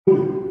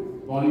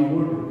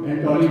Bollywood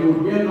and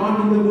Tollywood. We are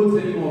not in the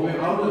woods anymore, we're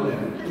out of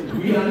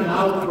them. We are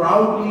now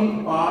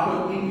proudly part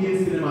of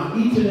Indian cinema.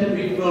 Each and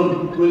every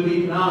film will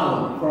be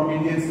now from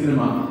Indian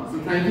cinema. So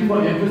thank you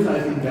for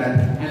emphasizing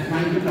that. And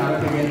thank you,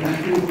 Tarak, again.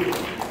 Thank you.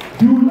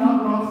 You love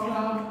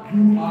rockstar,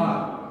 you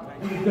are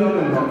the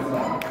eternal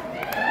rockstar.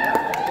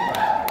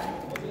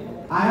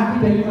 I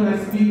have to tell you, when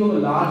I speak of a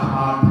large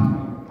heart,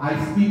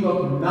 I speak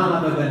of none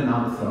other than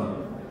now,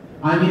 sir.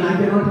 I mean, I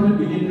cannot even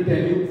begin to tell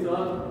you,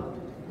 sir.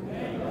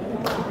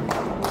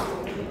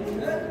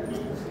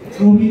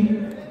 Truly,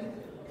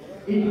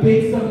 it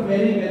takes a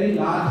very, very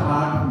large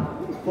heart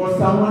for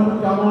someone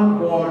to come on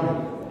board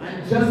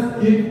and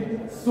just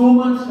give so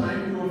much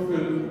time to a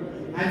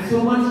film and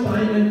so much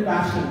time and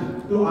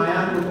passion to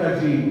Ayan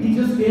Mukherjee. He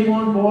just came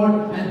on board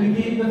and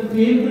became the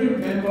favorite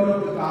member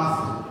of the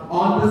cast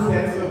on the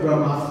sets of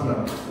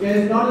Brahmastra. There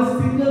is not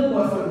a single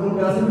person who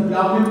doesn't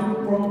love him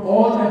from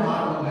all their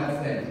heart on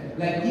that set.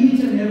 Like each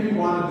and every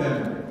one of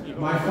them.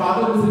 My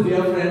father was a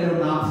dear friend of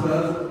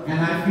Napster's, and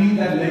I feel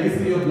that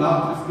legacy of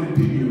love just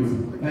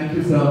continues. Thank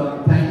you,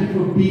 sir. Thank you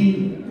for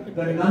being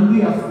the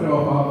Nandi Astra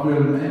of our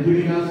film and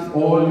giving us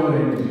all your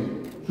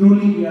energy.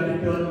 Truly, we are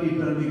eternally,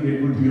 eternally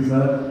grateful to you,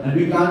 sir. And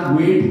we can't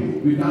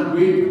wait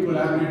to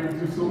collaborate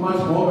with you so much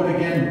more, but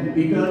again,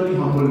 eternally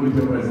humbled with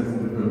your presence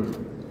in the film.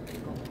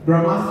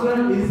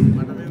 Brahmastra is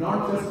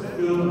not just a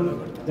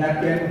film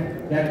that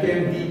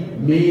can be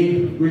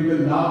made with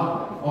the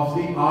love of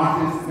the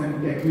artists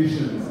and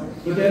technicians.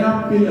 But there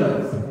are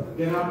pillars.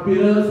 There are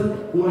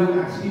pillars who have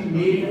actually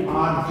made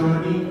our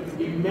journey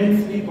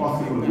immensely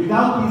possible.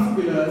 Without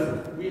these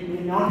pillars, we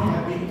may not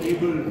have been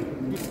able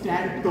to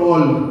stand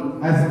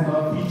tall as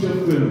a feature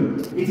film.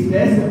 It's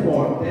their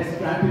support, their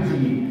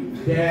strategy,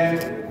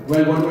 their,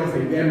 well, what do I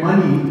say, their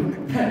money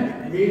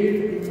that made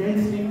it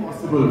immensely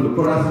possible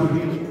for us to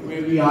reach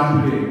where we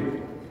are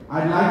today.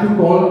 I'd like to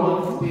call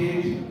on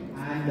stage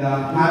and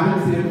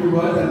have him say a few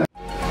words.